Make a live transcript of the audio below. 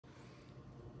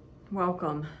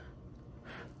Welcome.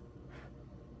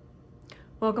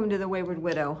 Welcome to the Wayward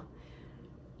Widow.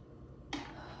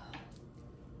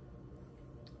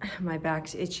 My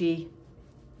back's itchy.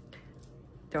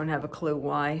 Don't have a clue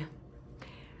why.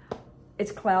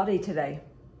 It's cloudy today.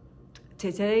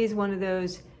 Today is one of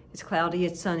those, it's cloudy,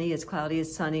 it's sunny, it's cloudy,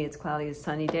 it's sunny, it's cloudy, it's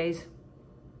sunny days.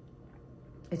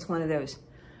 It's one of those.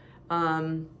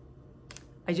 I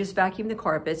just vacuumed the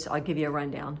carpets. I'll give you a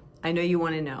rundown. I know you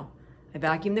want to know. I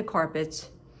vacuumed the carpets.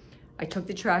 I took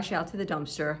the trash out to the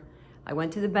dumpster. I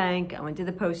went to the bank. I went to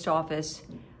the post office.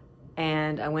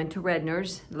 And I went to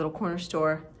Redner's, the little corner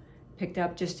store. Picked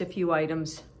up just a few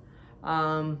items.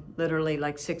 Literally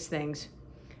like 6 things.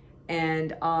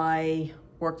 And I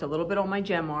worked a little bit on my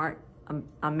gem art.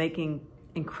 I'm making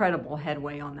incredible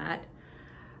headway on that.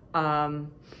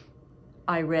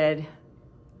 I read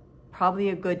probably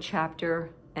a good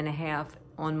chapter and a half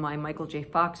on my Michael J.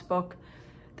 Fox book.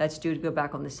 That's due to go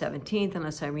back on the 17th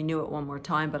unless I renew it one more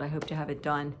time, but I hope to have it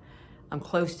done. I'm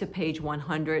close to page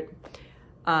 100.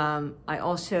 I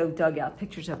also dug out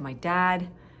pictures of my dad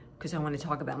because I want to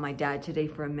talk about my dad today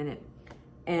for a minute.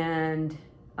 And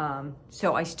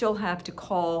so I still have to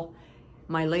call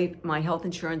my health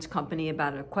insurance company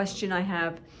about a question I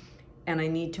have, and I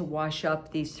need to wash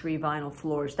up these 3 vinyl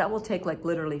floors. That will take like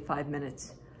literally 5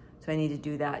 minutes. So I need to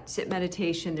do that. Sit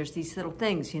meditation, there's these little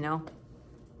things, you know.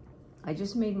 I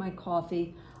just made my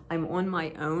coffee. I'm on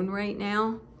my own right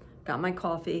now. Got my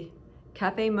coffee.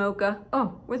 Cafe mocha.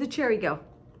 Oh, where'd the cherry go?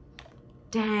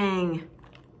 Dang.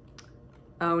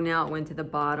 Oh, now it went to the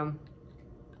bottom.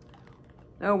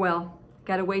 Oh well,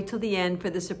 gotta wait till the end for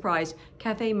the surprise.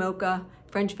 Cafe mocha,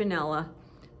 French vanilla,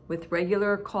 with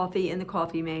regular coffee in the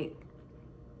Coffee Mate.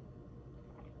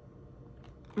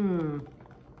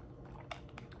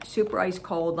 Super ice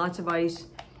cold, lots of ice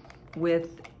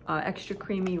with extra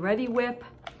creamy Ready Whip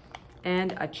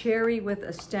and a cherry with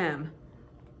a stem.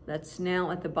 That's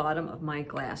now at the bottom of my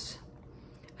glass.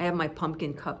 I have my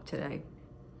pumpkin cup today.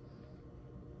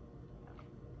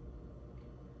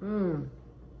 I'm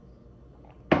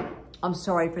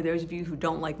sorry for those of you who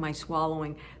don't like my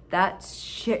swallowing. That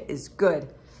shit is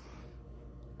good.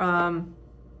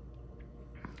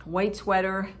 White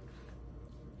sweater.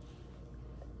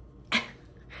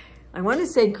 I want to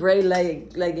say gray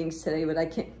leggings today, but I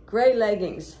can't. Gray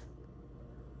leggings.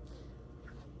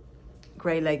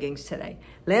 Gray leggings today.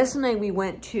 Last night we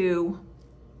went to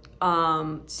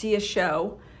see a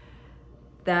show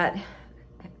that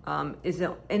is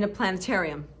in a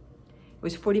planetarium. It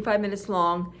was 45 minutes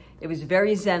long. It was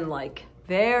very zen-like.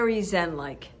 Very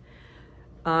zen-like.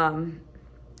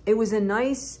 It was a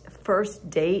nice first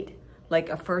date, like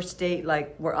a first date,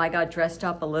 like where I got dressed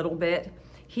up a little bit.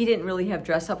 He didn't really have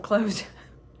dress-up clothes,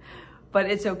 but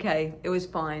it's okay. It was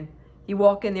fine. You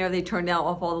walk in there, they turned out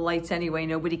off all the lights anyway.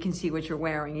 Nobody can see what you're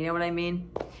wearing. You know what I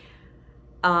mean?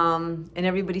 And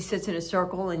everybody sits in a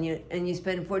circle, and you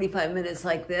spend 45 minutes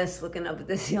like this, looking up at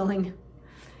the ceiling.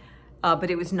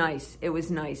 But it was nice. It was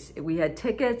nice. We had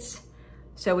tickets,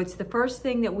 so it's the first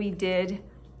thing that we did,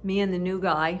 me and the new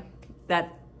guy,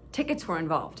 that tickets were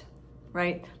involved,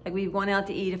 right? Like we've gone out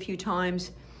to eat a few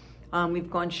times. We've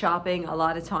gone shopping a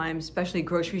lot of times, especially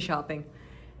grocery shopping.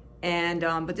 And,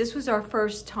 but this was our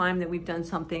first time that we've done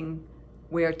something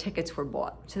where tickets were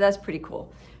bought. So that's pretty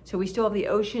cool. So we still have the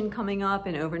Ocean coming up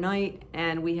and overnight,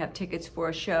 and we have tickets for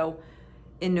a show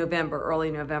in November, early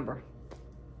November.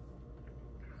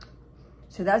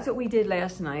 So that's what we did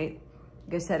last night.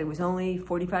 Like I said, it was only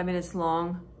 45 minutes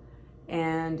long,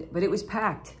 but it was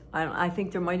packed. I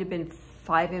think there might have been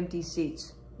 5 empty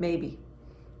seats, maybe.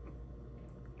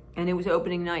 And it was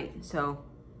opening night, so.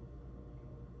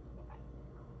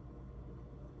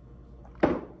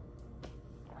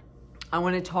 I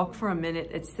want to talk for a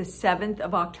minute. It's the 7th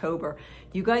of October.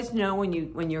 You guys know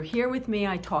when you're here with me,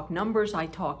 I talk numbers, I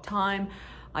talk time,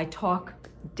 I talk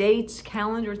dates,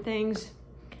 calendar things.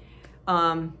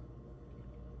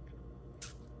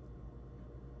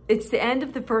 It's the end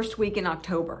of the first week in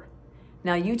October.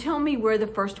 Now you tell me where the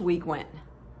first week went.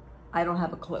 I don't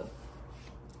have a clue.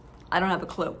 I don't have a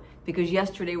clue because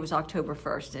yesterday was October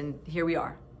 1st and here we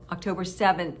are, October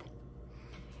 7th.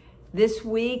 This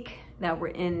week that we're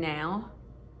in now,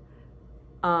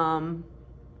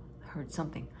 heard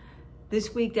something.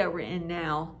 This week that we're in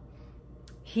now,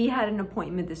 he had an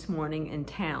appointment this morning in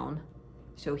town.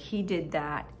 So he did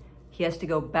that. He has to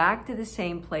go back to the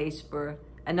same place for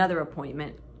another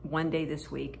appointment one day this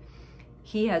week.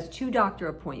 He has 2 doctor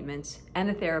appointments and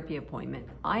a therapy appointment.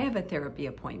 I have a therapy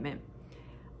appointment.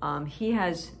 He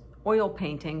has oil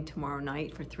painting tomorrow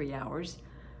night for 3 hours.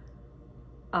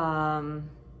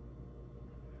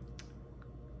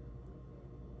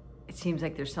 it seems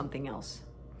like there's something else.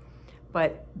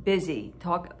 But busy,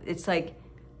 it's like,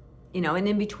 you know, and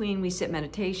in between we sit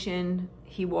meditation.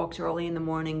 He walks early in the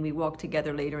morning. We walk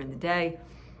together later in the day.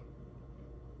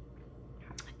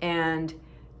 And,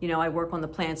 you know, I work on the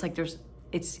plants. Like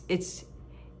it's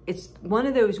one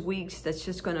of those weeks that's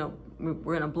just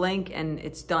we're gonna blink and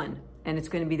it's done. And it's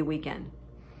gonna be the weekend.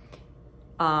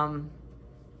 And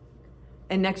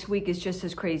next week is just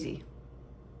as crazy.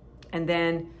 And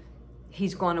then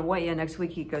he's gone away. Yeah, next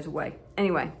week he goes away.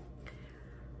 Anyway,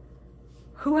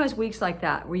 who has weeks like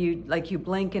that where you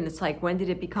blink and it's like, when did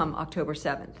it become October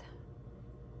 7th?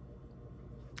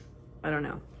 I don't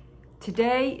know.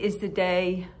 Today is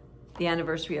the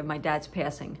anniversary of my dad's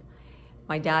passing.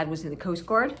 My dad was in the Coast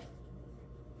Guard.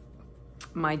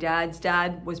 My dad's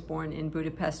dad was born in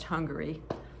Budapest, Hungary.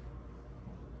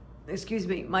 Excuse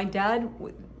me, my dad,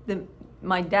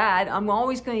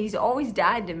 he's always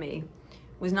dad to me,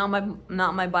 was not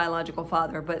my biological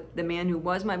father, but the man who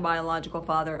was my biological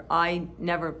father, I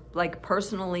never like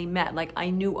personally met. Like I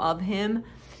knew of him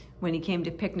when he came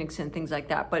to picnics and things like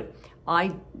that, but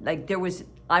I was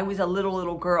a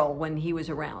little girl when he was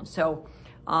around. So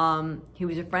he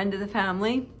was a friend of the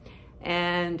family,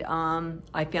 and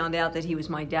I found out that he was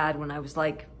my dad when I was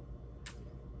like,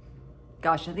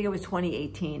 gosh, I think it was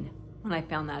 2018 when I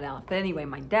found that out. But anyway,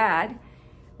 my dad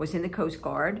was in the Coast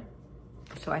Guard.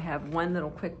 So I have one little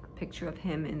quick picture of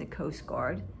him in the Coast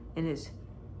Guard.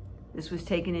 This was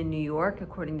taken in New York,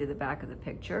 according to the back of the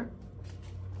picture.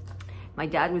 My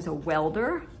dad was a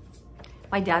welder.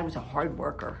 My dad was a hard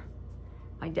worker.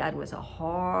 My dad was a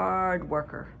hard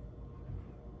worker.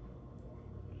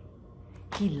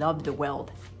 He loved to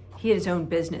weld. He had his own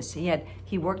business.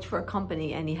 He worked for a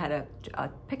company, and he had a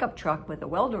pickup truck with a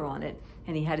welder on it,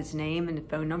 and he had his name and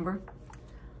phone number.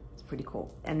 It's pretty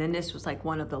cool. And then this was like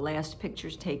one of the last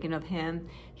pictures taken of him.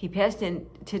 He passed in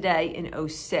today in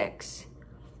 06,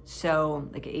 so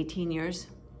like 18 years,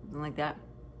 something like that.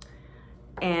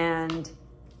 And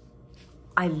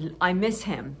I miss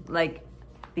him, like,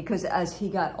 because as he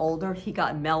got older, he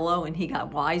got mellow and he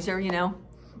got wiser, you know.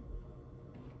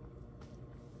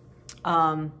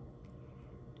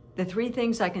 The three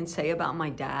things I can say about my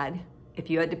dad, if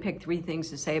you had to pick three things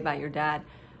to say about your dad,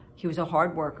 he was a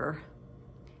hard worker.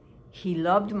 He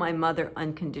loved my mother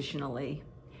unconditionally,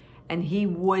 and he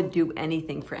would do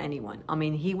anything for anyone. I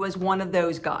mean, he was one of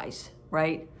those guys,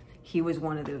 right? He was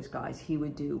one of those guys. He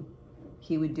would do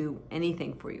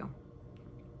anything for you.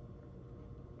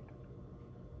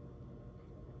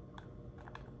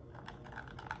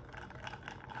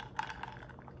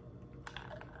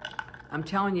 I'm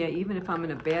telling you, even if I'm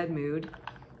in a bad mood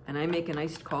and I make an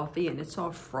iced coffee and it's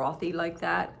all frothy like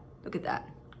that, look at that.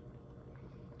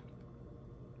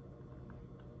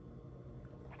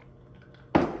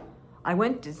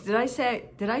 Did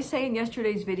I say in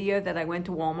yesterday's video that I went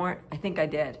to Walmart? I think I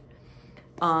did.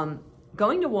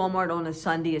 Going to Walmart on a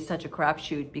Sunday is such a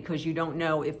crapshoot because you don't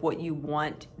know if what you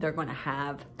want they're going to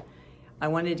have. I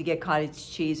wanted to get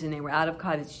cottage cheese and they were out of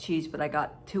cottage cheese, but I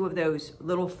got 2 of those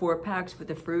little 4-packs with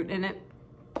the fruit in it.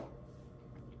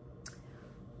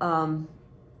 And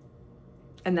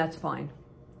that's fine.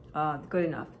 Good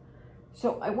enough.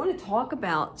 So I want to talk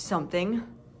about something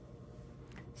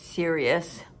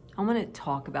serious. I want to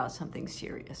talk about something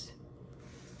serious.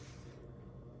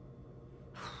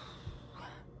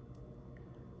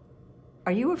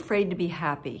 Are you afraid to be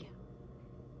happy?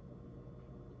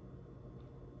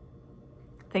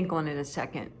 Think on it a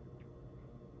second.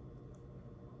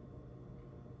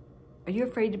 Are you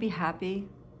afraid to be happy?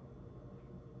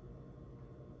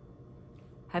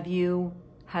 Have you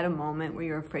had a moment where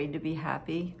you're afraid to be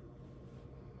happy?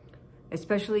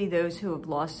 Especially those who have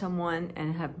lost someone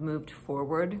and have moved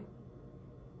forward.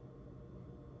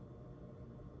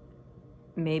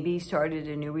 Maybe started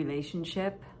a new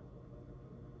relationship.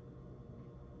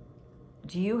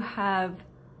 Do you have,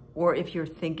 or if you're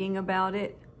thinking about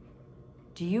it,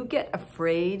 do you get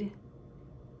afraid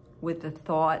with the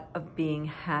thought of being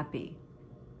happy?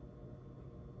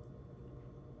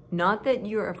 Not that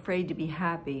you're afraid to be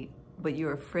happy, but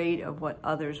you're afraid of what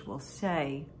others will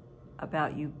say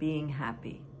about you being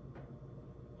happy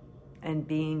and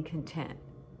being content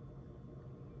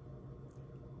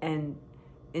and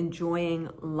enjoying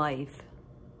life.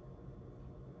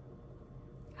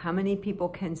 How many people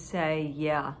can say,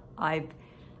 yeah,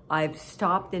 I've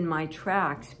stopped in my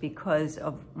tracks because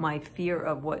of my fear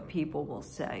of what people will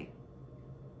say?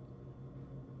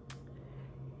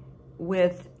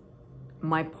 With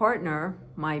my partner,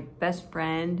 my best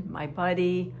friend, my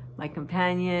buddy, my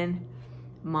companion,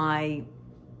 my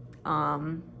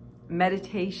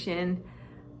meditation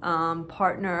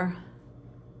partner,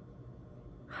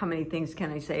 how many things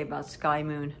can I say about Sky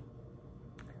Moon?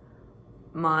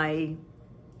 My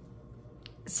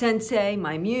sensei,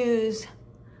 my muse,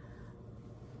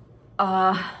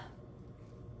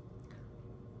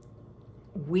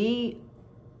 we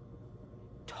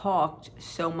talked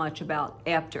so much about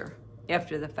after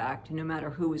the fact, no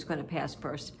matter who was going to pass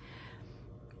first.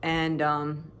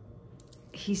 And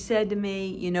he said to me,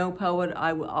 you know, Poet,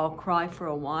 I'll cry for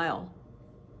a while.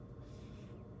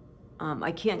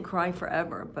 I can't cry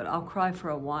forever, but I'll cry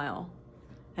for a while.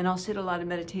 And I'll sit a lot of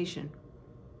meditation.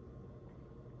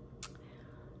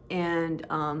 And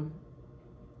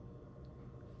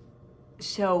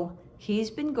so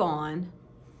he's been gone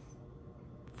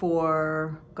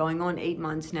for going on 8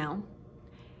 months now.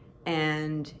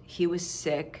 And he was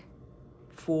sick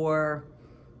for,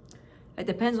 it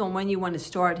depends on when you want to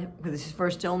start with his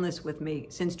first illness with me.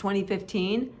 Since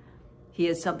 2015, he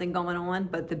has something going on,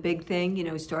 but the big thing, you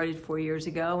know, started 4 years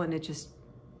ago and it just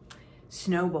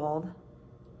snowballed.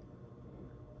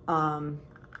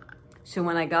 So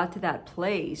when I got to that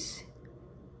place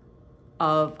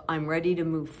of I'm ready to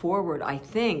move forward, I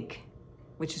think,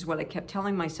 which is what I kept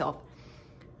telling myself,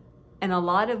 and a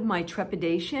lot of my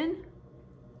trepidation,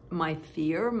 my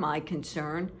fear, my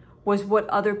concern was what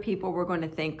other people were going to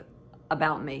think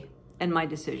about me and my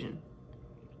decision.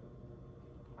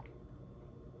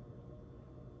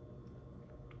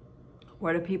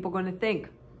 What are people going to think?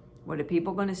 What are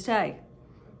people going to say?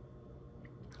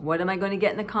 What am I going to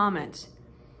get in the comments?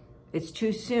 It's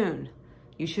too soon.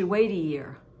 You should wait a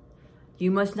year. You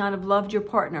must not have loved your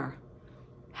partner.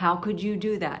 How could you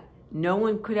do that? No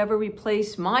one could ever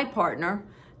replace my partner.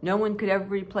 No one could ever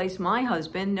replace my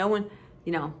husband. No one,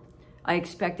 you know, I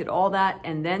expected all that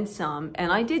and then some.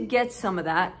 And I did get some of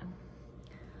that.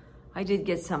 I did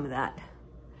get some of that.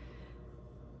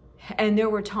 And there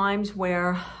were times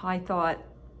where I thought,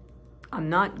 I'm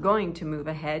not going to move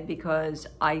ahead because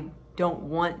I don't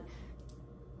want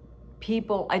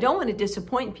people, I don't want to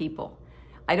disappoint people.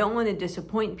 I don't want to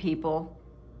disappoint people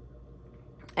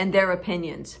and their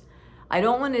opinions. I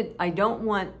don't want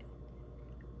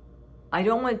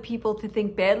people to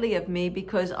think badly of me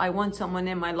because I want someone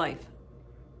in my life.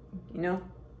 You know?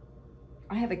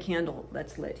 I have a candle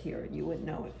that's lit here. You wouldn't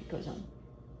know it because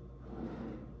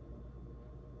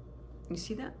you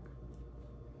see that?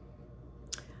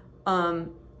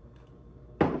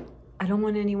 I don't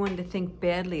want anyone to think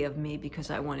badly of me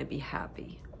because I want to be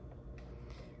happy.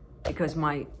 Because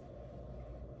my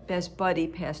best buddy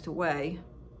passed away.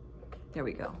 There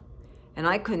we go. And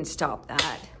I couldn't stop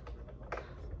that.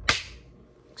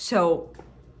 So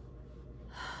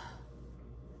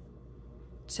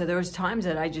there was times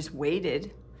that I just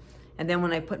waited. And then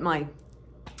when I put my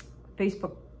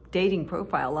Facebook dating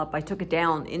profile up, I took it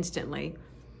down instantly.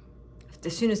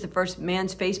 As soon as the first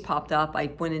man's face popped up, I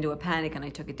went into a panic and I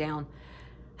took it down,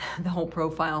 the whole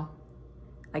profile.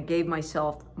 I gave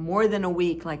myself more than a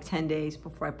week, like 10 days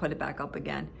before I put it back up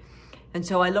again. And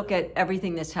so I look at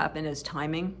everything that's happened as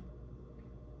timing,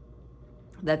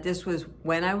 that this was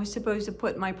when I was supposed to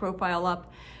put my profile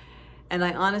up. And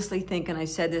I honestly think, and I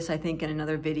said this, I think in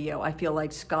another video, I feel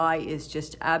like Sky is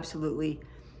just absolutely,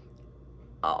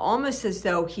 almost as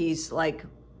though he's like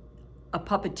a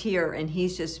puppeteer and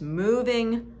he's just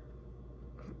moving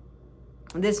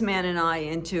this man and I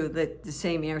into the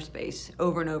same airspace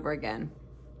over and over again.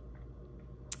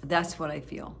 That's what I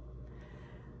feel.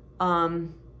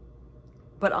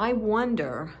 But I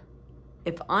wonder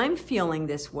if I'm feeling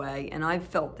this way, and I've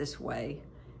felt this way,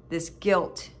 this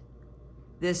guilt,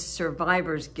 this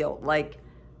survivor's guilt, like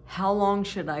how long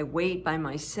should I wait by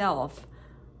myself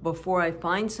before I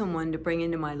find someone to bring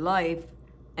into my life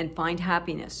and find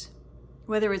happiness?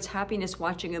 Whether it's happiness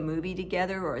watching a movie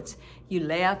together, or it's you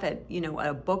laugh at, you know,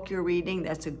 a book you're reading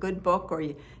that's a good book, or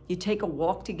you take a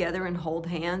walk together and hold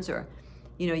hands, or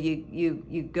you know,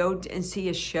 you go and see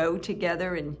a show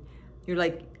together and you're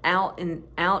like out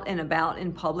and about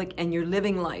in public and you're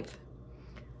living life.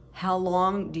 How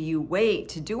long do you wait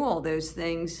to do all those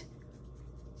things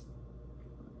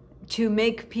to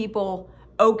make people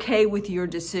okay with your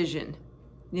decision?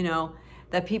 You know,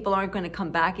 that people aren't going to come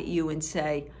back at you and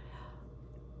say,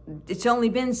 it's only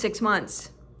been 6 months,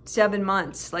 7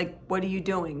 months. Like, what are you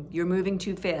doing? You're moving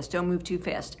too fast. Don't move too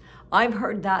fast. I've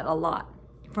heard that a lot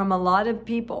from a lot of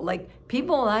people. Like,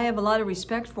 people I have a lot of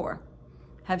respect for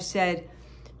have said,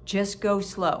 just go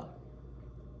slow.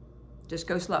 Just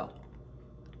go slow.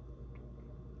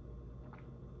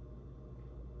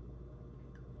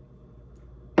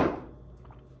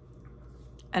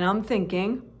 And I'm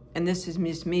thinking, and this is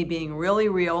just me being really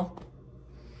real,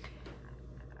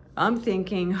 I'm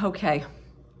thinking, okay,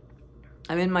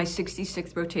 I'm in my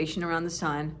 66th rotation around the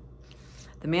sun.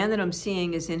 The man that I'm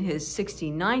seeing is in his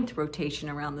 69th rotation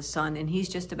around the sun, and he's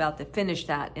just about to finish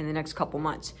that in the next couple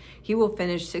months. He will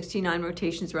finish 69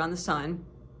 rotations around the sun,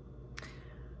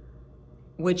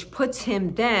 which puts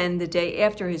him then, the day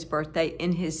after his birthday,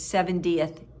 in his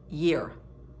 70th year.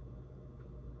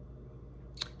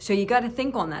 So you got to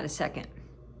think on that a second.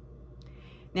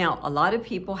 Now, a lot of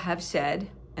people have said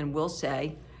and will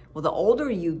say, well, the older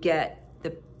you get,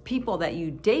 the people that you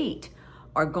date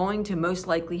are going to most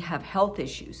likely have health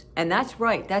issues. And that's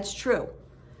right, that's true.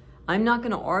 I'm not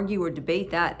going to argue or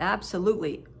debate that.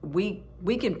 Absolutely. We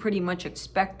can pretty much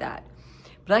expect that.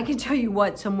 But I can tell you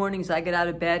what, some mornings I get out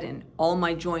of bed and all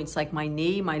my joints, like my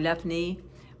knee, my left knee,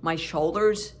 my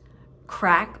shoulders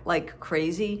crack like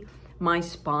crazy. My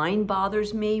spine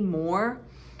bothers me more.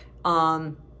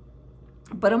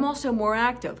 But I'm also more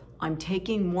active. I'm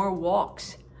taking more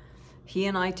walks. He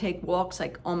and I take walks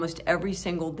like almost every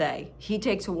single day. He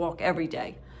takes a walk every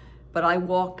day, but I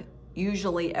walk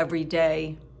usually every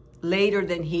day later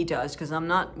than he does, because I'm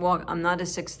not a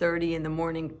 6:30 in the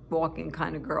morning walking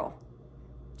kind of girl.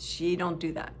 She don't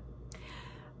do that.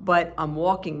 But I'm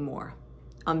walking more.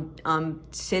 I'm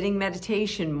sitting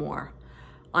meditation more.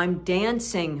 I'm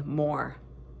dancing more,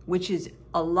 which is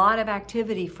a lot of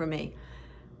activity for me.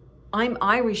 I'm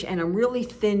Irish and I'm really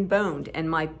thin boned, and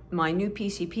my new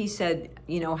PCP said,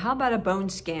 you know, how about a bone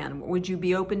scan? Would you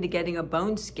be open to getting a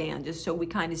bone scan just so we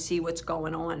kind of see what's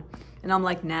going on? And I'm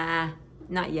like, nah,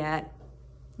 not yet.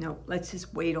 No, let's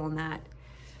just wait on that.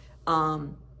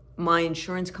 My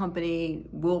insurance company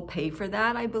will pay for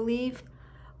that, I believe.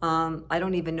 I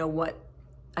don't even know what,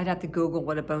 I'd have to Google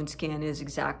what a bone scan is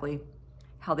exactly,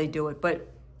 how they do it. But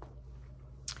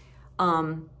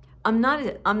I'm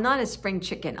not a spring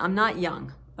chicken. I'm not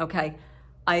young, okay?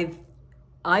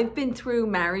 I've been through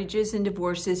marriages and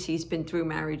divorces. He's been through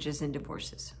marriages and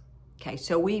divorces. Okay,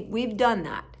 so we've done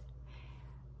that.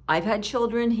 I've had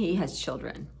children, he has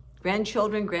children.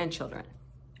 Grandchildren.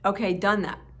 Okay, done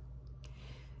that.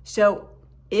 So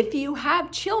if you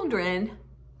have children,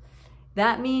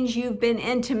 that means you've been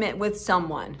intimate with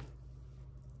someone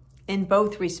in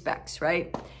both respects,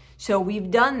 right? So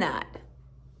we've done that.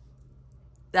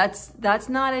 That's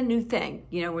not a new thing.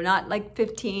 You know, we're not like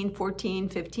 15, 14,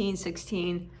 15,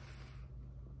 16,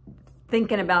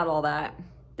 thinking about all that.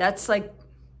 That's like,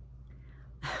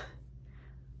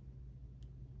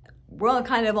 we're all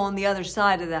kind of on the other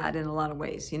side of that in a lot of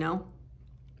ways, you know?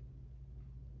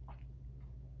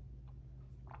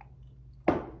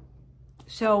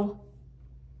 So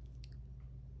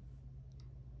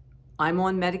I'm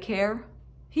on Medicare,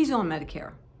 he's on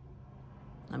Medicare.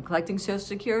 I'm collecting Social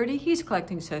Security, he's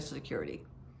collecting Social Security.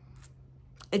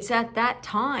 It's at that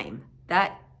time,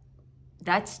 that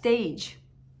stage.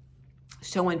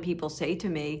 So when people say to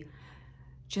me,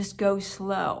 just go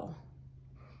slow,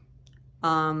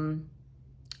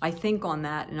 I think on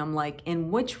that and I'm like,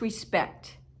 in which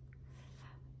respect?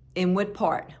 In what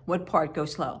part? What part go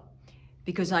slow?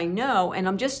 Because I know, and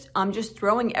I'm just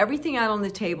throwing everything out on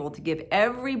the table to give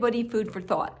everybody food for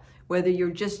thought. Whether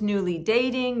you're just newly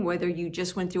dating, whether you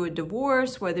just went through a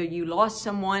divorce, whether you lost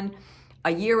someone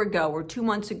a year ago or 2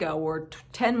 months ago or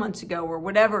 10 months ago or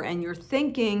whatever, and you're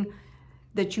thinking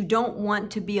that you don't want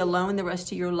to be alone the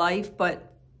rest of your life,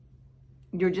 but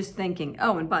you're just thinking,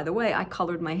 oh, and by the way, I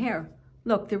colored my hair.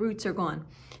 Look, the roots are gone.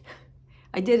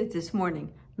 I did it this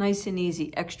morning. Nice and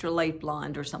easy, extra light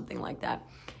blonde or something like that.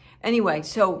 Anyway,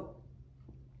 so,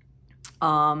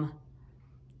 what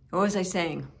was I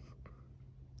saying?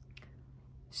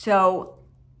 So,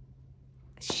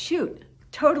 shoot,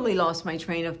 totally lost my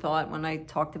train of thought when I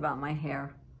talked about my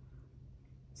hair.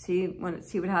 See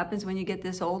what happens when you get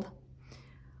this old?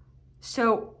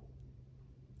 So,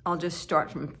 I'll just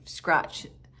start from scratch.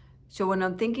 So when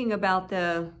I'm thinking about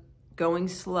the going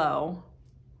slow,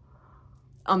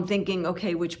 I'm thinking,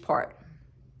 okay, which part?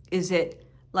 Is it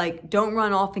like, don't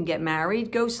run off and get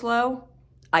married, go slow?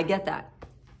 I get that.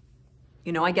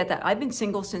 You know, I get that. I've been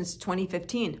single since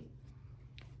 2015.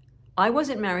 I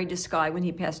wasn't married to Sky when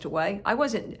he passed away.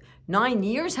 9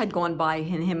 years had gone by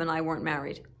and him and I weren't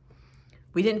married.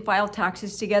 We didn't file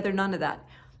taxes together, none of that.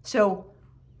 So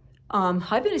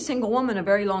I've been a single woman a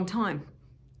very long time.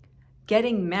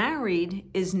 Getting married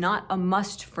is not a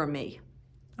must for me,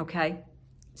 okay?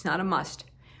 It's not a must.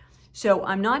 So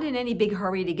I'm not in any big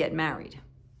hurry to get married.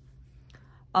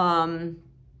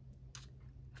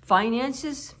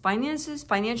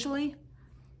 Financially,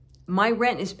 my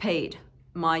rent is paid.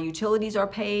 My utilities are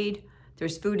paid.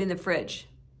 There's food in the fridge.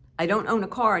 I don't own a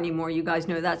car anymore. You guys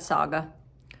know that saga.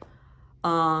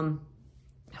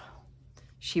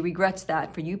 She regrets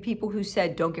that. For you people who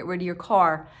said, don't get rid of your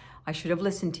car, I should have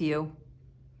listened to you.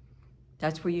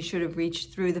 That's where you should have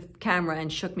reached through the camera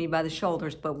and shook me by the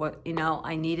shoulders. But what, you know,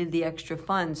 I needed the extra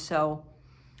funds, so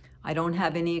I don't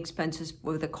have any expenses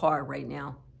with a car right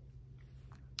now.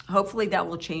 Hopefully that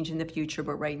will change in the future,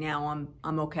 but right now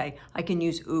I'm okay. I can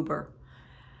use Uber.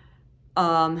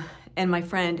 And my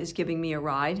friend is giving me a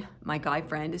ride. My guy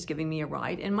friend is giving me a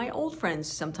ride, and my old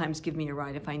friends sometimes give me a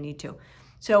ride if I need to.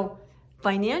 So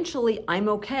financially, I'm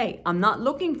okay. I'm not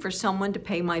looking for someone to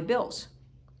pay my bills,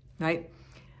 right?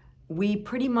 We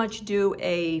pretty much do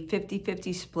a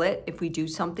 50-50 split if we do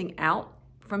something out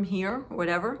from here or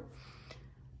whatever.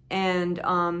 And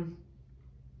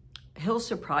he'll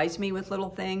surprise me with little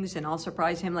things, and I'll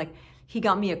surprise him. Like, he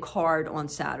got me a card on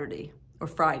Saturday or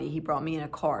Friday. He brought me in a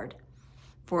card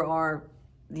for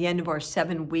the end of our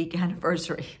 7-week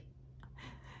anniversary.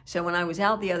 So when I was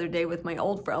out the other day with my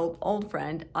old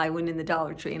friend, I went in the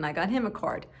Dollar Tree and I got him a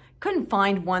card. Couldn't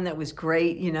find one that was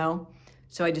great, you know.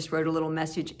 So I just wrote a little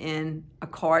message in a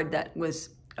card that was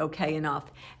okay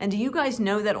enough. And do you guys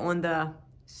know that on the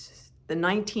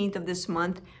 19th of this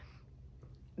month,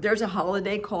 there's a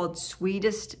holiday called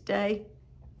Sweetest Day?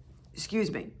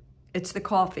 Excuse me, it's the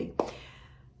coffee.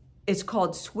 It's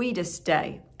called Sweetest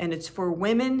Day, and it's for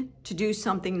women to do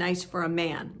something nice for a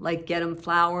man, like get him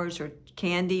flowers or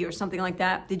candy or something like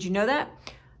that. Did you know that?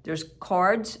 There's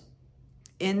cards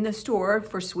in the store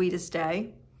for Sweetest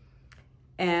Day.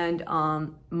 And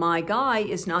my guy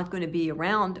is not going to be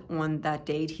around on that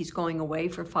date. He's going away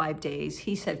for 5 days.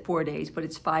 He said 4 days, but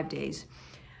it's 5 days.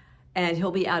 And he'll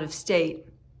be out of state.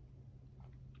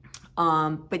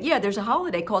 But yeah, there's a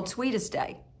holiday called Sweetest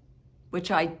Day, which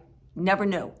I never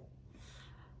knew.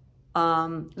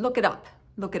 Look it up.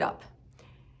 Look it up.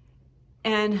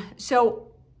 And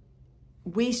so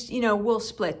we, you know, we'll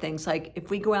split things. Like if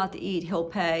we go out to eat, he'll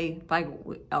pay,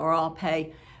 or I'll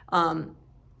pay.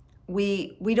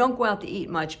 We don't go out to eat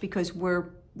much because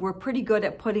we're pretty good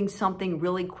at putting something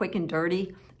really quick and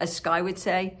dirty, as Sky would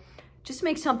say. Just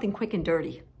make something quick and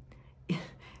dirty.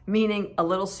 Meaning a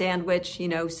little sandwich, you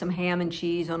know, some ham and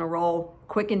cheese on a roll,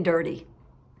 quick and dirty.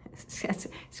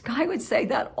 Sky would say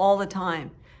that all the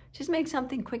time. Just make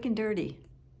something quick and dirty.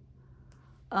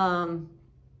 And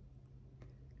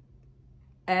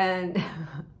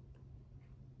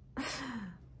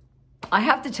I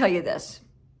have to tell you this,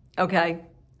 okay?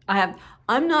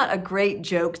 I'm not a great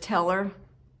joke teller,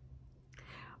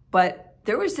 but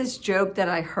there was this joke that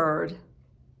I heard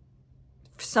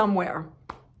somewhere,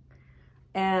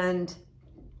 and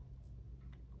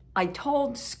I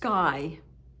told Sky,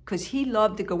 because he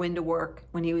loved to go into work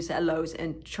when he was at Lowe's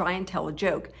and try and tell a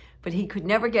joke, but he could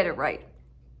never get it right.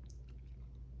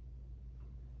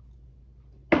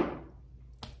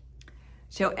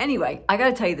 So anyway, I got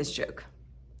to tell you this joke,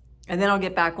 and then I'll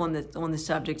get back on the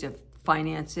subject of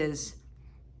finances,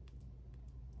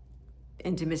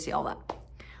 intimacy, all that.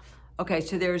 Okay,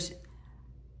 so there's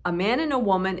a man and a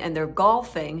woman, and they're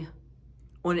golfing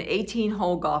on an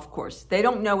 18-hole golf course. They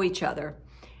don't know each other,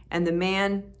 and the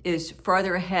man is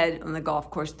farther ahead on the golf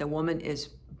course. The woman is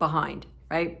behind,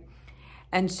 right?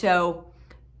 And so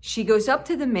she goes up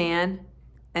to the man,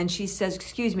 and she says,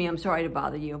 "Excuse me, I'm sorry to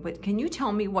bother you, but can you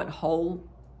tell me what hole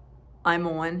I'm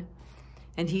on?"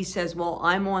 And he says, "Well,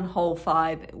 I'm on hole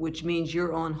 5, which means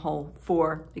you're on hole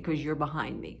 4 because you're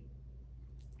behind me."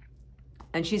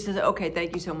 And she says, "Okay,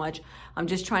 thank you so much. I'm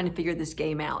just trying to figure this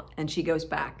game out." And she goes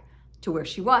back to where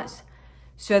she was.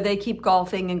 So they keep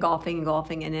golfing and golfing and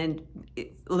golfing. And then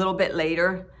a little bit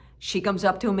later, she comes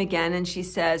up to him again and she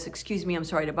says, "Excuse me, I'm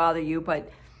sorry to bother you, but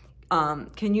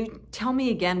can you tell me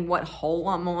again what hole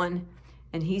I'm on?"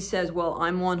 And he says, "Well,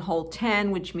 I'm on hole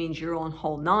 10, which means you're on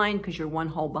hole 9 because you're 1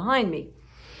 hole behind me."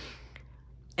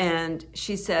 And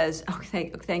she says, "Oh,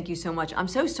 thank you so much. I'm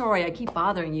so sorry I keep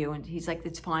bothering you." And he's like,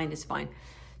 "It's fine, it's fine."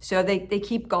 So they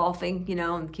keep golfing, you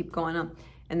know, and keep going on.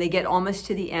 And they get almost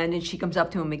to the end, and she comes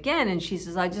up to him again, and she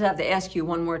says, "I just have to ask you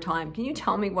one more time. Can you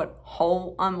tell me what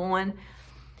hole I'm on?"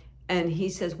 And he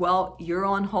says, "Well, you're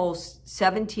on hole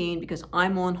 17 because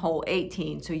I'm on hole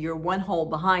 18. So you're 1 hole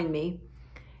behind me.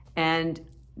 And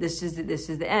this is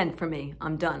the end for me.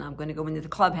 I'm done. I'm going to go into the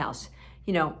clubhouse.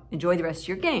 You know, enjoy the rest of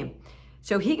your game."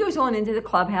 So he goes on into the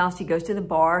clubhouse. He goes to the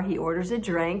bar. He orders a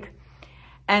drink.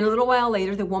 And a little while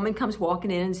later, the woman comes walking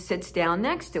in and sits down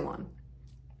next to him.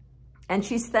 And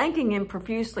she's thanking him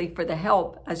profusely for the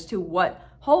help as to what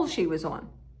hole she was on.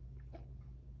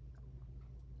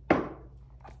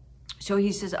 So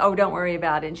he says, "Oh, don't worry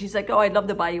about it." And she's like, "Oh, I'd love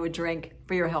to buy you a drink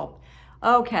for your help."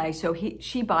 Okay, so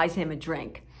she buys him a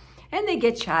drink. And they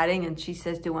get chatting, and she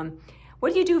says to him,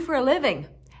 "What do you do for a living?"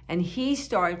 And he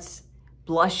starts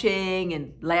blushing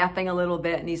and laughing a little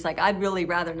bit. And he's like, "I'd really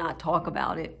rather not talk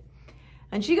about it."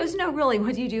 And she goes, no, really,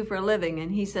 what do you do for a living?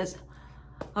 And he says,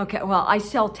 okay, well, I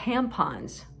sell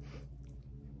tampons.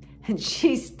 And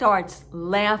she starts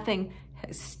laughing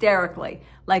hysterically,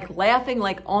 like laughing,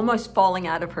 like almost falling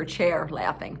out of her chair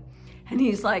laughing. And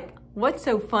he's like, what's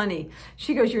so funny?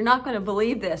 She goes, you're not going to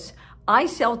believe this. I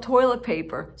sell toilet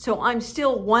paper, so I'm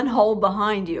still one hole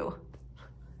behind you.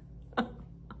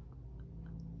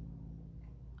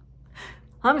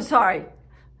 I'm sorry.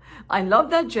 I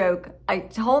love that joke. I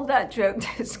told that joke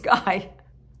to this guy.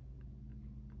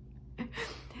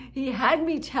 He had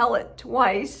me tell it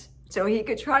twice so he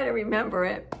could try to remember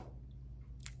it.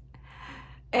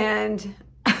 And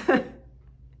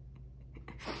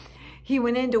he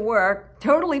went into work,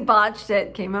 totally botched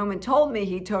it, came home and told me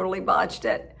he totally botched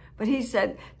it. But he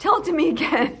said, tell it to me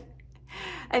again.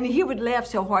 And he would laugh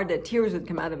so hard that tears would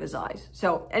come out of his eyes.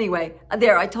 So anyway,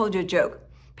 there, I told you a joke.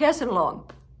 Pass it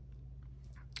along.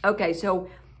 Okay, so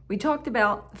we talked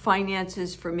about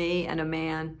finances for me and a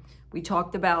man. We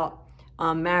talked about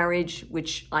marriage,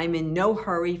 which I'm in no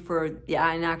hurry for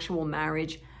an actual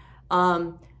marriage.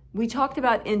 We talked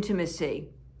about intimacy.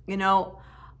 You know,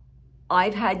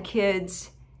 I've had kids,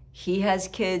 he has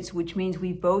kids, which means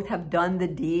we both have done the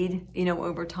deed, you know,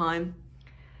 over time.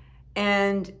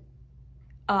 And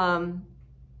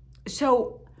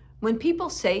so when people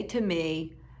say to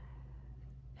me,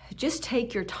 just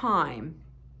take your time,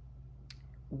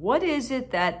 what is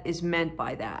it that is meant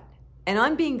by that? And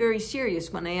I'm being very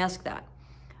serious when I ask that.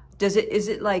 Is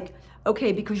it like,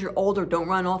 okay, because you're older, don't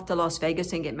run off to Las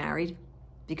Vegas and get married?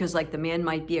 Because like the man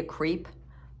might be a creep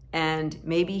and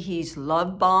maybe he's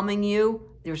love bombing you.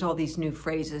 There's all these new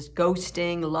phrases,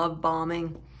 ghosting, love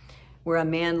bombing, where a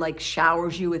man like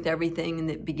showers you with everything in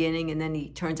the beginning and then he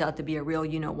turns out to be a real,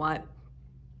 you know what?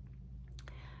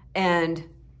 And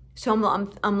so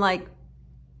I'm like,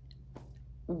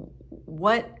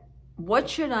 what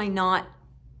should I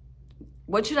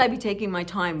be taking my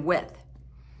time with?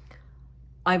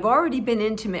 I've already been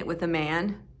intimate with a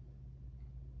man.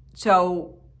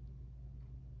 So,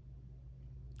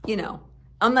 you know,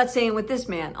 I'm not saying with this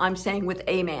man, I'm saying with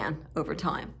a man over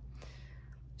time.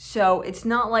 So it's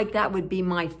not like that would be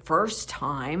my first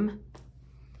time.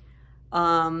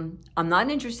 I'm not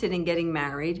interested in getting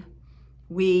married.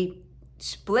 We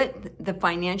split the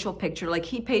financial picture. Like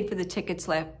he paid for the tickets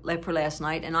left for last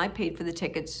night and I paid for the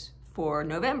tickets for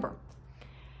November.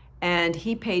 And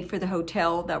he paid for the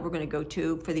hotel that we're going to go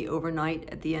to for the overnight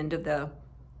at the end of the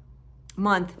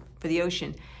month for the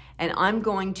ocean. And I'm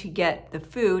going to get the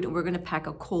food and we're going to pack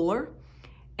a cooler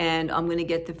and I'm going to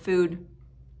get the food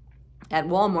at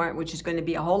Walmart, which is going to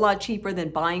be a whole lot cheaper than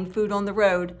buying food on the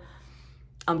road.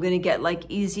 I'm going to get like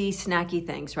easy snacky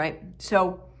things, right?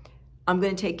 So I'm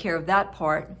going to take care of that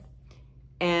part.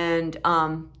 And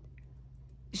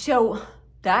so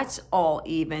that's all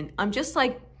even. I'm just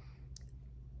like,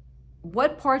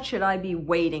 what part should I be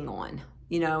waiting on,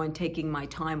 you know, and taking my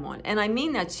time on? And I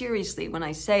mean that seriously when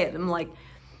I say it. I'm like,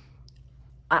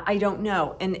 I don't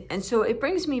know. And so it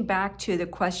brings me back to the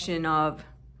question of,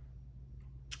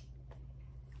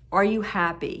 are you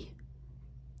happy?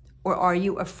 Or are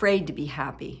you afraid to be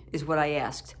happy, is what I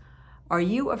asked. Are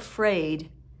you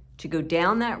afraid to go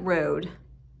down that road,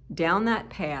 down that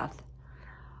path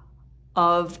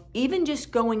of even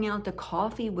just going out to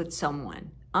coffee with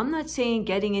someone? I'm not saying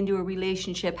getting into a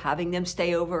relationship, having them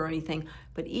stay over or anything,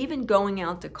 but even going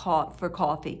out to for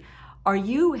coffee. Are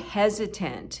you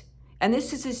hesitant? And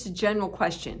this is just a general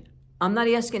question. I'm not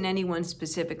asking anyone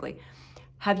specifically.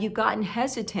 Have you gotten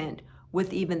hesitant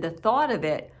with even the thought of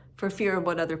it for fear of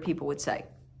what other people would say?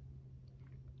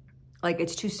 Like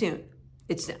it's too soon.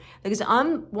 It's because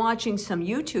I'm watching some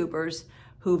YouTubers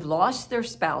who've lost their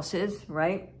spouses,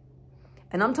 right?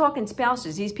 And I'm talking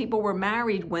spouses. These people were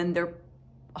married when their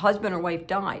husband or wife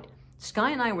died.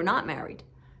 Sky and I were not married.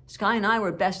 Sky and I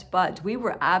were best buds. We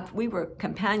were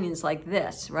companions like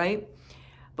this, right?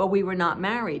 But we were not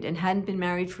married and hadn't been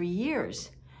married for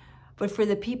years. But for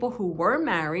the people who were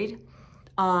married,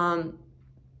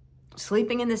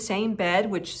 sleeping in the same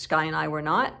bed, which Sky and I were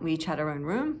not, we each had our own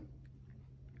room,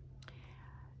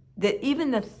 that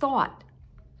even the thought,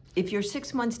 if you're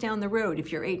 6 months down the road,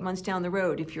 if you're 8 months down the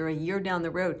road, if you're a year down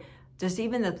the road, does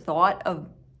even the thought of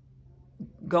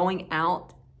going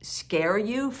out scare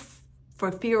you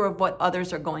for fear of what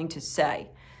others are going to say?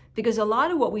 Because a lot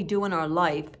of what we do in our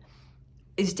life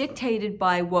is dictated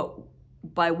by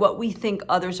what we think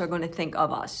others are going to think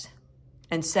of us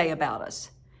and say about us.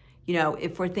 You know,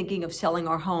 if we're thinking of selling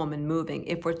our home and moving,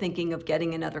 if we're thinking of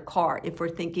getting another car, if we're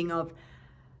thinking of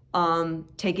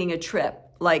taking a trip,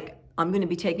 like I'm going to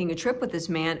be taking a trip with this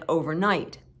man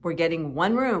overnight. We're getting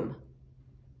one room,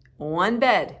 one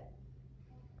bed.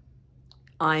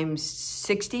 I'm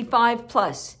 65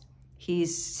 plus.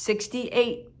 He's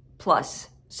 68 plus.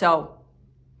 So,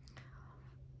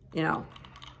 you know,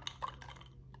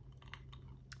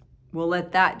 we'll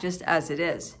let that just as it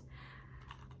is.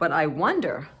 But I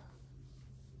wonder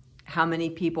how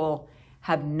many people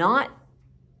have not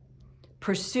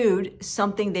pursued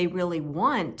something they really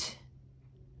want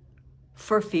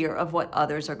for fear of what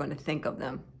others are going to think of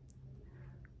them.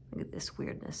 Look at this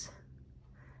weirdness.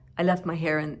 I left my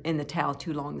hair in the towel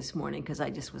too long this morning because I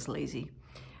just was lazy.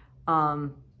 I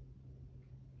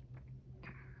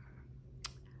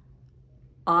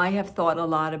have thought a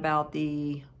lot about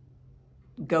the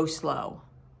go slow,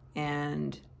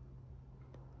 and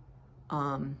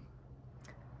I'm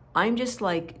just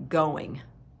like going.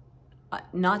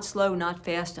 Not slow, not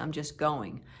fast, I'm just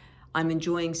going. I'm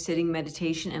enjoying sitting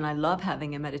meditation, and I love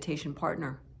having a meditation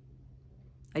partner.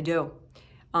 I do.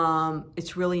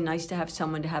 It's really nice to have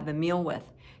someone to have a meal with.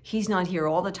 He's not here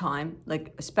all the time,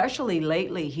 like especially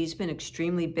lately, he's been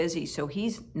extremely busy, so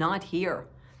he's not here.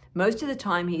 Most of the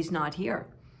time, he's not here.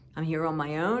 I'm here on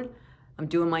my own. I'm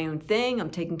doing my own thing. I'm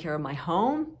taking care of my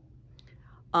home.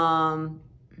 I'm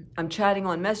chatting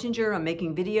on Messenger. I'm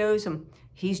making videos.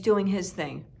 He's doing his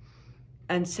thing.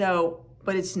 And so,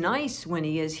 but it's nice when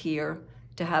he is here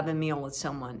to have a meal with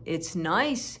someone. It's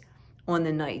nice on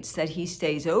the nights that he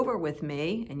stays over with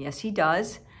me, and yes, he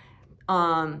does,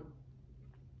 to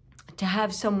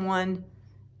have someone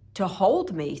to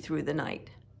hold me through the night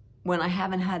when I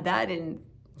haven't had that in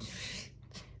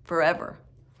forever.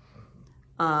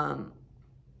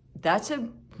 That's a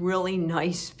really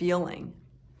nice feeling,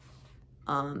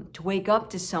 to wake up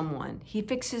to someone. He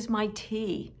fixes my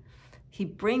tea. He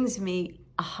brings me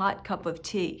a hot cup of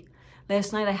tea.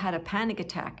 Last night I had a panic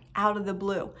attack out of the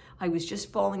blue. I was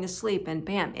just falling asleep and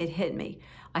bam, it hit me.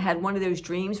 I had one of those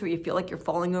dreams where you feel like you're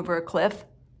falling over a cliff.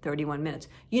 31 minutes.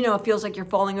 You know, it feels like you're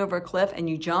falling over a cliff and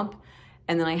you jump.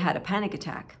 And then I had a panic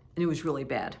attack and it was really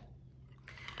bad.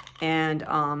 And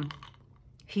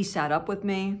he sat up with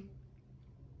me.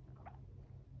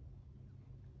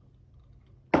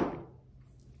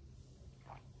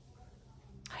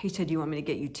 He said, "Do you want me to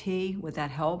get you tea? Would that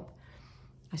help?"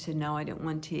 I said, "No, I didn't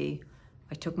want tea."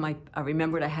 I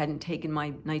remembered I hadn't taken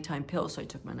my nighttime pill, so I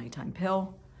took my nighttime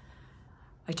pill.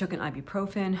 I took an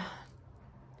ibuprofen.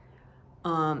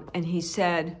 And he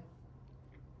said,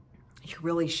 "You're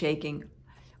really shaking.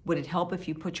 Would it help if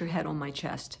you put your head on my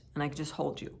chest and I could just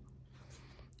hold you?"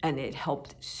 And it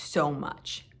helped so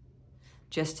much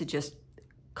just to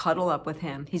cuddle up with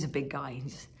him. He's a big guy,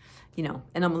 he's, you know,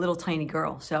 and I'm a little tiny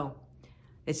girl. So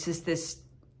it's just this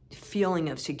feeling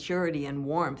of security and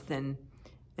warmth and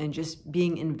just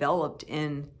being enveloped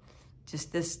in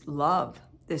just this love,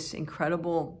 this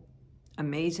incredible,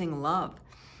 amazing love.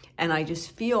 And I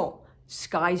just feel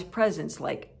Sky's presence,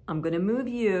 like I'm gonna move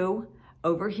you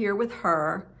over here with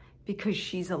her because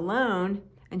she's alone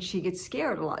and she gets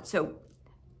scared a lot. So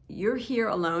you're here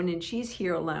alone and she's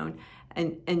here alone,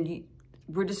 and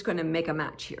we're just gonna make a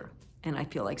match here. And I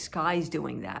feel like Sky's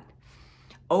doing that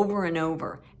over and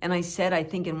over. And I said, I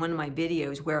think in one of my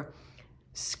videos, where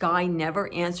Sky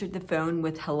never answered the phone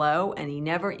with hello and he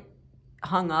never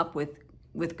hung up with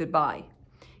goodbye.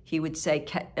 He would say,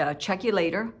 check you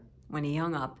later, when he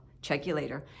hung up, check you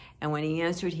later. And when he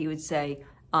answered, he would say,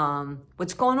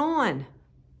 what's going on?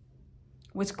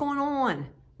 What's going on?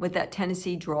 With that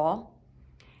Tennessee drawl.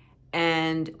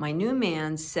 And my new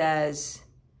man says,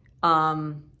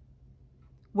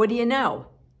 what do you know?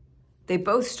 They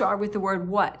both start with the word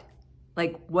what.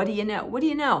 Like, what do you know? What do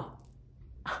you know?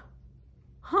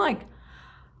 Like,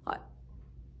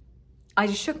 I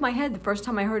just shook my head the first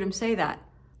time I heard him say that.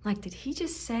 Like, did he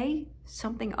just say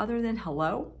something other than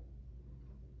hello?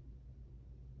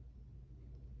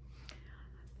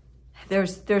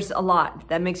 There's a lot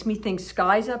that makes me think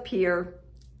Sky's up here,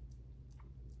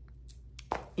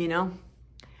 you know?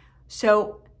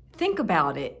 So think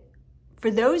about it. For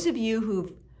those of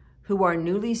you who are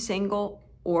newly single,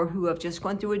 or who have just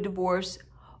gone through a divorce,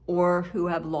 or who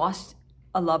have lost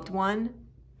a loved one,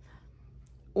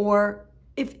 or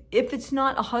if it's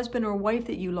not a husband or wife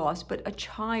that you lost, but a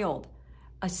child,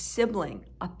 a sibling,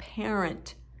 a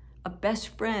parent, a best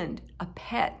friend, a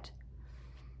pet,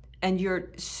 and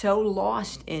you're so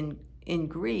lost in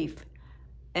grief,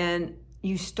 and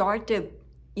you start to,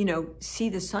 you know, see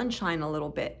the sunshine a little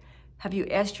bit. Have you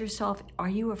asked yourself, are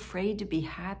you afraid to be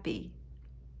happy?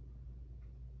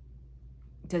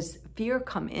 Does fear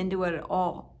come into it at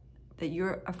all? That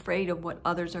you're afraid of what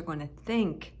others are going to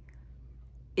think?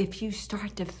 If you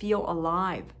start to feel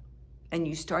alive and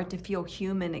you start to feel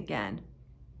human again,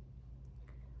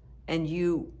 and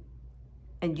you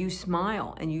and you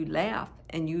smile and you laugh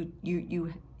and you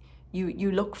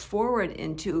look forward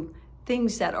into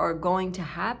things that are going to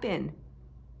happen.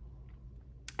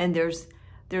 And there's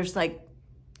like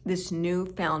this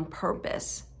newfound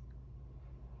purpose.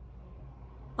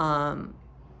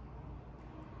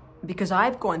 Because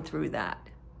I've gone through that.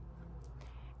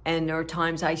 And there are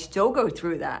times I still go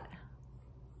through that.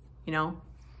 You know,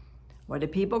 what are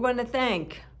people going to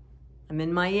think? I'm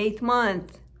in my 8th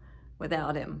month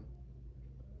without him.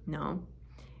 No.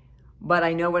 But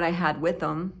I know what I had with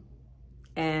him.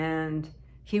 And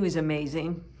he was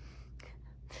amazing.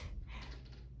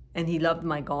 And he loved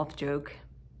my golf joke.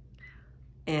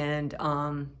 And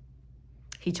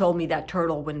he told me that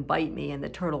turtle wouldn't bite me, and the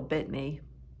turtle bit me.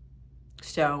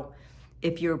 So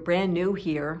if you're brand new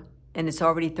here, and it's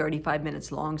already 35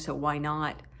 minutes long, so why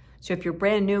not? So if you're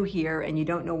brand new here and you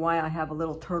don't know why I have a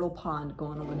little turtle pond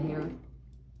going on here,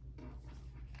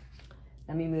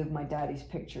 let me move my daddy's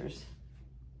pictures.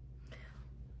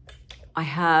 I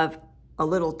have a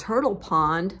little turtle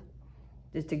pond.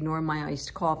 Just ignore my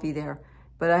iced coffee there.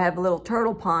 But I have a little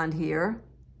turtle pond here.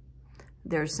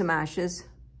 There's some ashes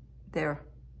there.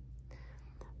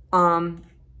 And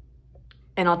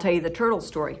I'll tell you the turtle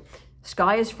story.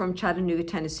 Sky is from Chattanooga,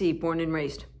 Tennessee, born and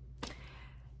raised.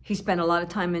 He spent a lot of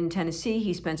time in Tennessee.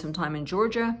 He spent some time in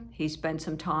Georgia. He spent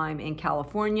some time in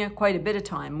California, quite a bit of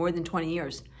time, more than 20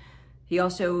 years. He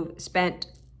also spent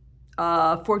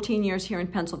 14 years here in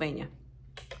Pennsylvania,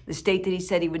 the state that he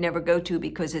said he would never go to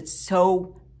because it's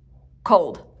so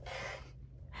cold.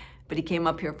 But he came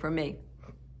up here for me.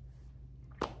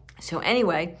 So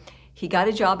anyway, he got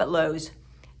a job at Lowe's,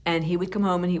 and he would come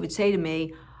home and he would say to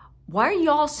me, "Why are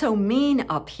y'all so mean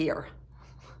up here?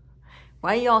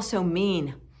 Why are y'all so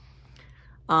mean?"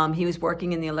 He was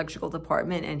working in the electrical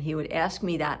department, and he would ask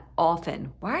me that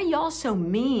often. "Why are y'all so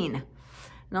mean?"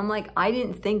 And I'm like, I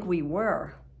didn't think we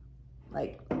were.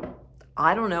 Like,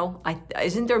 I don't know.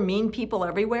 Isn't there mean people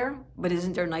everywhere? But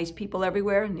isn't there nice people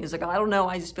everywhere? And he was like, I don't know.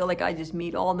 I just feel like I just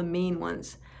meet all the mean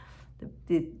ones.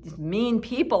 The mean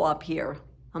people up here.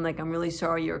 I'm like, I'm really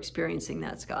sorry you're experiencing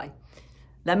that, Sky.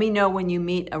 Let me know when you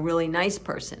meet a really nice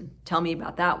person. Tell me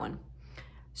about that one.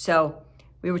 So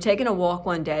we were taking a walk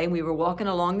one day, and we were walking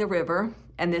along the river,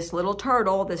 and this little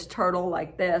turtle,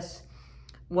 like this,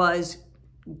 was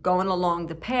going along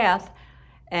the path.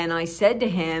 And I said to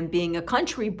him, being a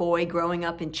country boy growing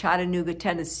up in Chattanooga,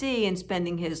 Tennessee, and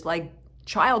spending his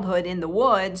childhood in the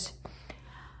woods,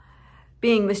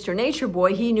 being Mr. Nature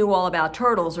Boy, he knew all about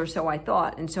turtles, or so I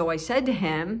thought. And so I said to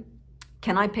him,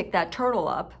 "Can I pick that turtle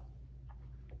up?"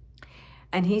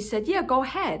 And he said, "Yeah, go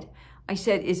ahead." I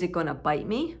said, "Is it going to bite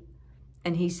me?"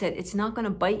 And he said, "It's not going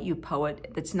to bite you,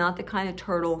 poet. That's not the kind of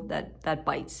turtle that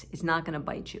bites. It's not going to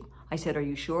bite you." I said, "Are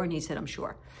you sure?" And he said, "I'm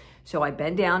sure." So I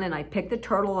bend down and I pick the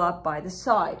turtle up by the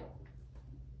side.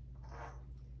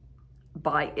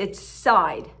 By its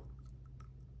side.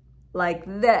 Like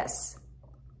this.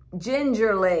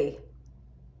 Gingerly.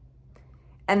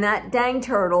 And that dang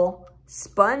turtle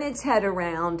spun its head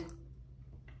around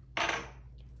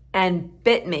and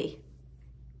bit me.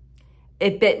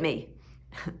 It bit me.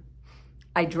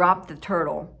 I dropped the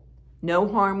turtle. No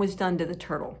harm was done to the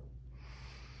turtle.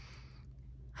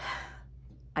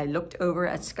 I looked over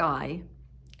at Sky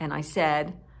and I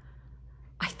said,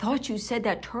 "I thought you said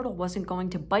that turtle wasn't going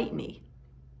to bite me."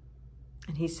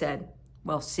 And he said,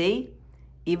 "Well, see,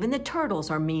 even the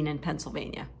turtles are mean in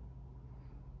Pennsylvania."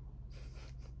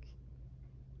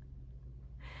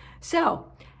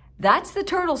 So that's the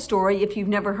turtle story if you've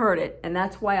never heard it. And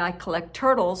that's why I collect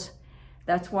turtles.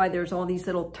 That's why there's all these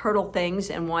little turtle things,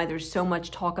 and why there's so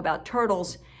much talk about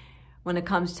turtles when it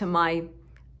comes to my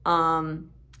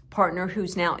partner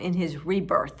who's now in his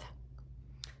rebirth.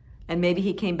 And maybe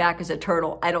he came back as a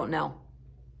turtle. I don't know.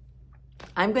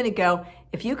 I'm going to go.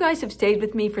 If you guys have stayed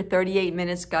with me for 38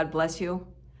 minutes, God bless you.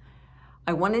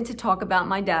 I wanted to talk about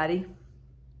my daddy.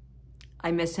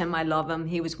 I miss him. I love him.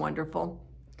 He was wonderful.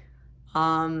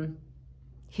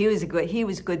 He was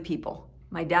good people.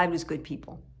 My dad was good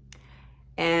people.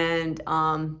 And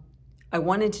I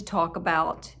wanted to talk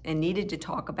about, and needed to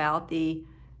talk about,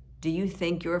 do you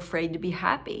think you're afraid to be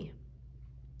happy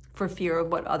for fear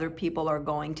of what other people are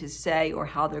going to say or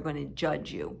how they're going to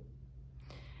judge you?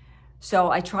 So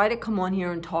I try to come on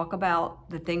here and talk about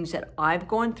the things that I've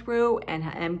gone through and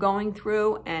am going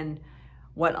through, and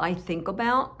what I think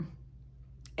about,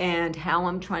 and how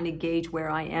I'm trying to gauge where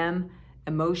I am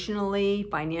emotionally,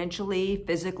 financially,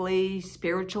 physically,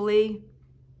 spiritually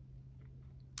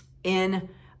in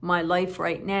my life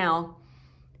right now,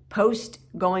 post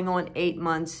going on 8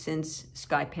 months since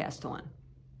Sky passed on.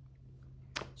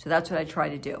 So that's what I try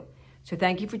to do. So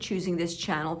thank you for choosing this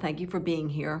channel. Thank you for being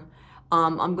here.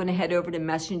 I'm going to head over to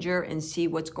Messenger and see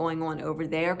what's going on over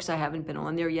there because I haven't been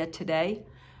on there yet today.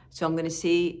 So I'm going to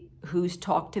see who's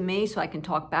talked to me so I can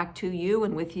talk back to you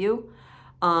and with you.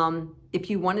 If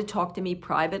you want to talk to me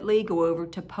privately, go over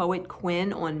to Poet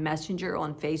Quinn on Messenger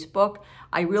on Facebook.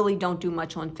 I really don't do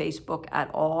much on Facebook at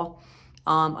all.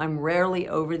 I'm rarely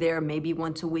over there, maybe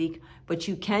once a week, but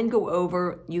you can go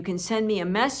over, you can send me a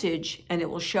message and it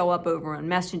will show up over on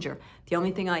Messenger. The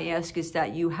only thing I ask is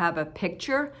that you have a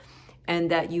picture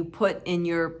and that you put in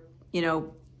your,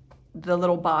 the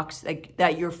little box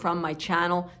that you're from my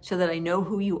channel so that I know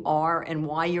who you are and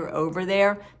why you're over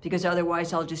there, because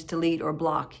otherwise I'll just delete or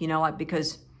block,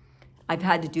 because I've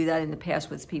had to do that in the past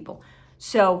with people.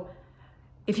 So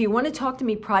if you want to talk to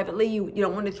me privately, you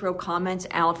don't want to throw comments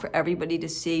out for everybody to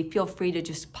see, feel free to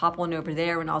just pop on over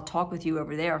there and I'll talk with you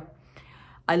over there.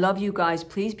 I love you guys.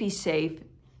 Please be safe.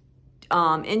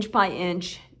 Inch by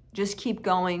inch, just keep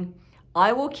going.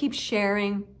 I will keep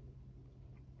sharing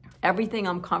everything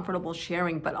I'm comfortable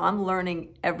sharing, but I'm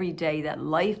learning every day that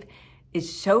life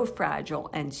is so fragile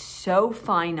and so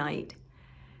finite.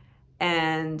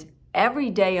 And every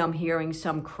day I'm hearing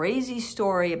some crazy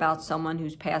story about someone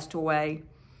who's passed away,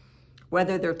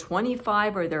 whether they're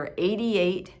 25 or they're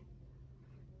 88.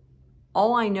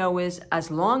 All I know is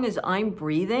as long as I'm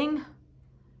breathing,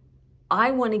 I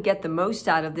want to get the most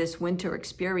out of this winter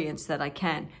experience that I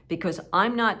can, because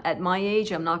I'm not at my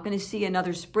age, I'm not going to see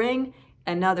another spring,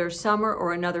 another summer,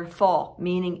 or another fall,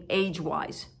 meaning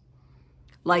age-wise.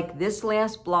 Like this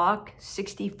last block,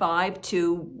 65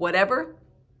 to whatever,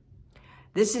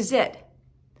 this is it.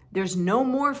 There's no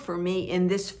more for me in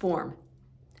this form.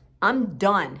 I'm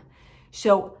done.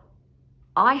 So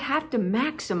I have to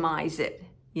maximize it,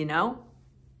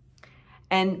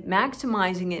 And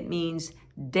maximizing it means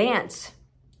dance,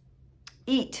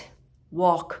 eat,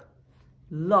 walk,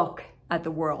 look at the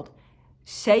world,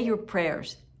 say your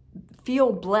prayers,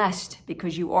 feel blessed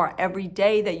because you are. Every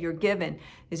day that you're given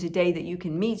is a day that you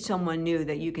can meet someone new,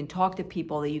 that you can talk to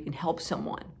people, that you can help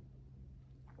someone.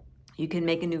 You can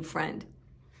make a new friend.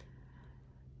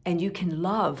 And you can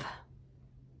love.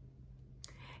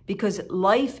 Because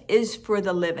life is for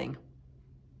the living.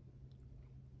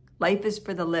 Life is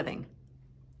for the living.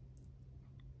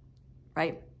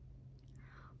 Right?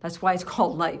 That's why it's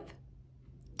called life.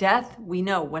 Death, we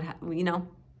know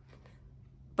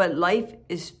but life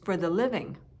is for the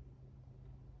living.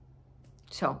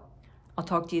 So, I'll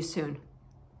talk to you soon.